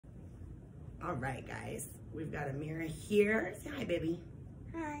All right, guys, we've got a mirror here. Say hi, baby.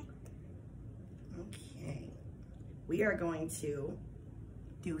 Hi. Okay, we are going to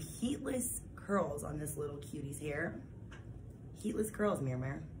do heatless curls on this little cutie's hair. Heatless curls,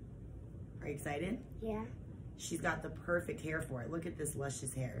 Mir. Are you excited? Yeah. She's got the perfect hair for it. Look at this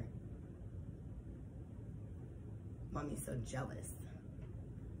luscious hair. Mommy's so jealous.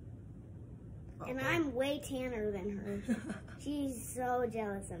 And I'm way tanner than her. She's so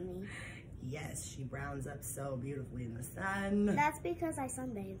jealous of me. Yes, she browns up so beautifully in the sun. That's because I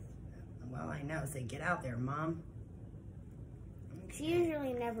sunbathe. Well, I know. Say, get out there, Mom. Okay. She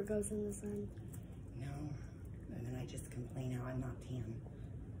usually never goes in the sun. No. And then I just complain how I'm not tan.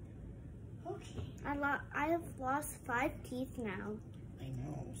 Okay. I've lost 5 teeth now. I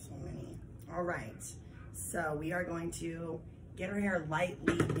know, so many. All right. So we are going to get her hair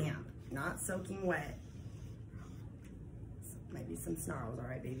lightly damp, not soaking wet. Might be some snarls, all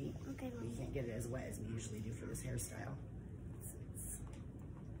right, baby? Okay, Mom. We can't get it as wet as we usually do for this hairstyle. It's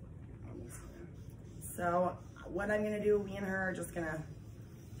almost there. So what I'm gonna do, we and her are just gonna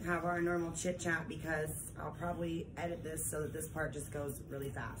have our normal chit chat because I'll probably edit this so that this part just goes really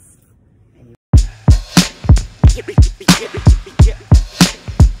fast. And you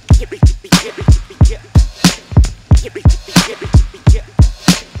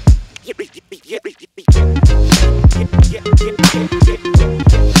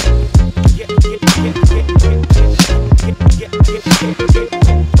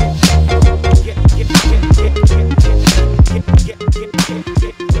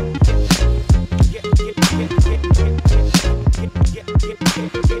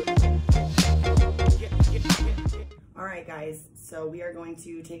guys, so we are going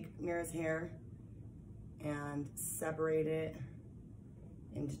to take Mira's hair and separate it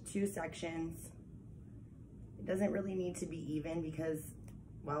into 2 sections. It doesn't really need to be even because,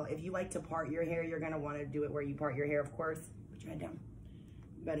 well, if you like to part your hair, you're gonna wanna do it where you part your hair, of course. Put your head down.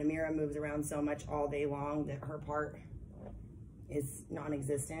 But Amira moves around so much all day long that her part is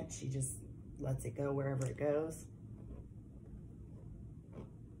non-existent. She just lets it go wherever it goes.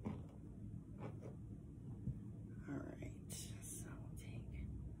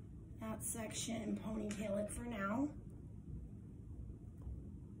 That section and ponytail it for now.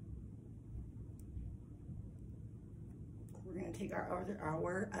 We're gonna take our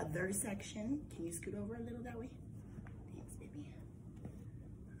other section. Can you scoot over a little that way? Thanks, baby.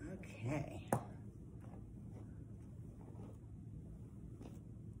 Okay.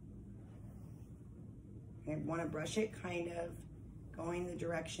 I want to brush it kind of going the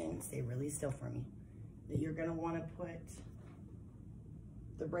direction, stay really still for me, that you're gonna want to put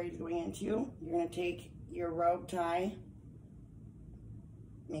the braids going into. You're gonna take your robe tie,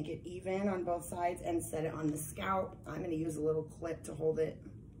 make it even on both sides and set it on the scalp. I'm gonna use a little clip to hold it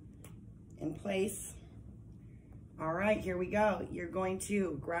in place. All right, here we go. You're going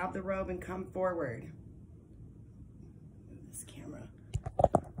to grab the robe and come forward. Move this camera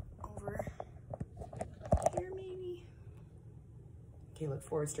over here maybe. Okay, look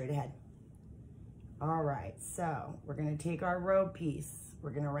forward, straight ahead. All right, so we're gonna take our robe piece. We're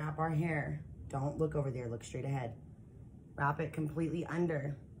gonna wrap our hair. Don't look over there, look straight ahead. Wrap it completely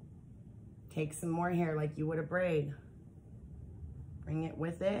under. Take some more hair like you would a braid. Bring it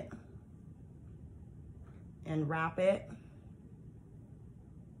with it. And wrap it.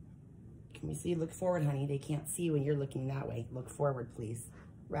 Can you see? Look forward, honey. They can't see when you're looking that way. Look forward, please.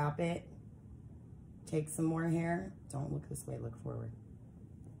 Wrap it. Take some more hair. Don't look this way, look forward.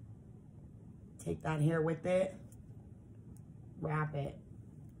 Take that hair with it. Wrap it.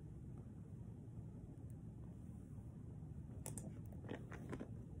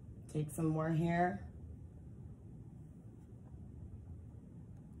 Take some more hair.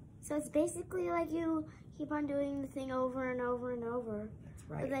 So it's basically like you keep on doing the thing over and over and over. That's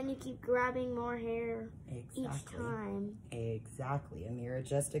right. But then you keep grabbing more hair each time. Exactly. Amira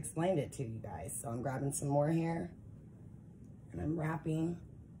just explained it to you guys. So I'm grabbing some more hair and I'm wrapping.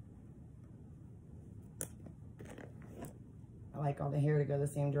 I like all the hair to go the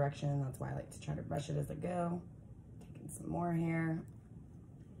same direction. That's why I like to try to brush it as I go. Taking some more hair.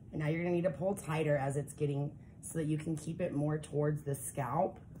 And now you're gonna need to pull tighter as it's getting, so that you can keep it more towards the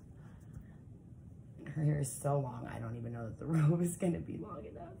scalp. Her hair is so long, I don't even know that the robe is gonna be long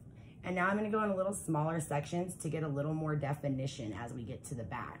enough. And now I'm gonna go in a little smaller sections to get a little more definition as we get to the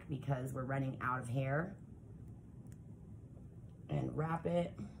back because we're running out of hair. And wrap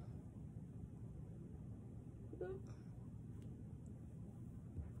it.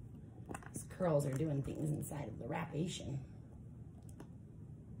 These curls are doing things inside of the wrapation.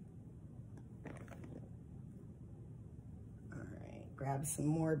 grab some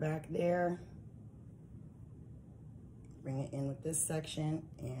more back there. Bring it in with this section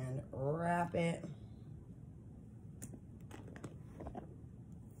and wrap it.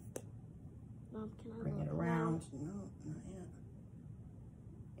 Mom, can I Bring it around. No, not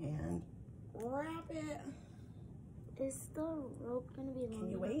yet. And wrap it. Is the rope gonna be long? Can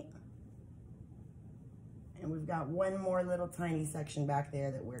you wait? And we've got one more little tiny section back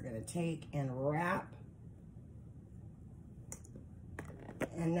there that we're gonna take and wrap.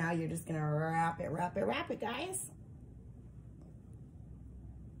 And now you're just gonna wrap it, guys.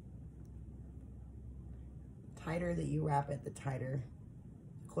 Tighter that you wrap it, the tighter,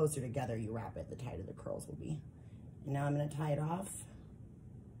 closer together you wrap it, the tighter the curls will be. And now I'm gonna tie it off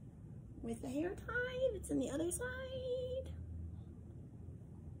with the hair tie that's on the other side.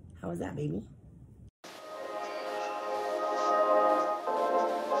 How was that, baby?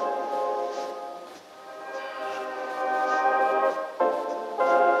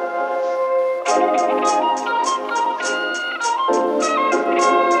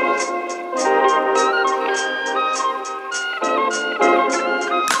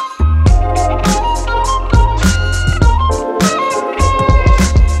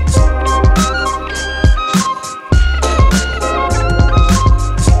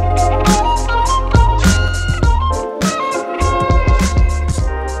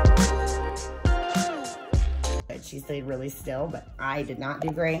 She stayed really still, but I did not do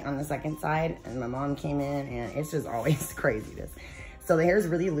great on the second side, and my mom came in, and it's just always craziness. So the hair is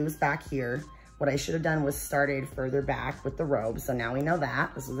really loose back here. What I should have done was started further back with the robe, so now we know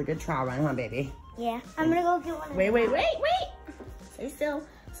that. This was a good trial run, huh, baby? Yeah, I'm gonna go get one. Wait. Stay still.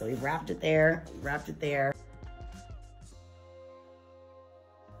 So we wrapped it there,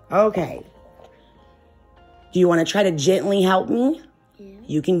 Okay. Do you want to try to gently help me? Yeah.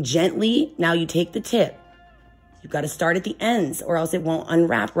 You can gently, now you take the tip. You've got to start at the ends or else it won't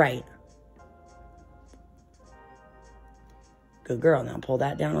unwrap right. Good girl. Now pull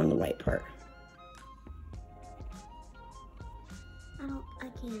that down on the white part. I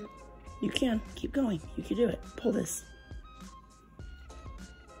can't. You can. Keep going. You can do it. Pull this.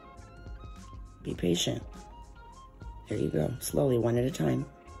 Be patient. There you go. Slowly, one at a time.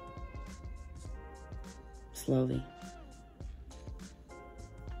 Slowly.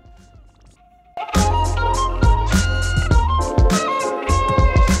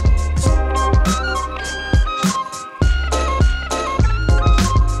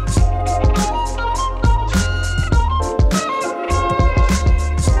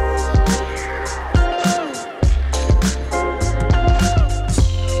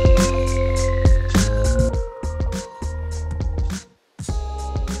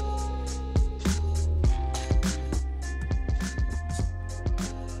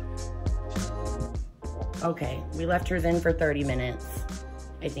 Okay, we left hers in for 30 minutes.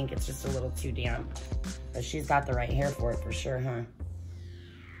 I think it's just a little too damp. But she's got the right hair for it for sure, huh?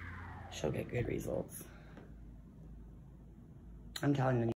 She'll get good results. I'm telling you.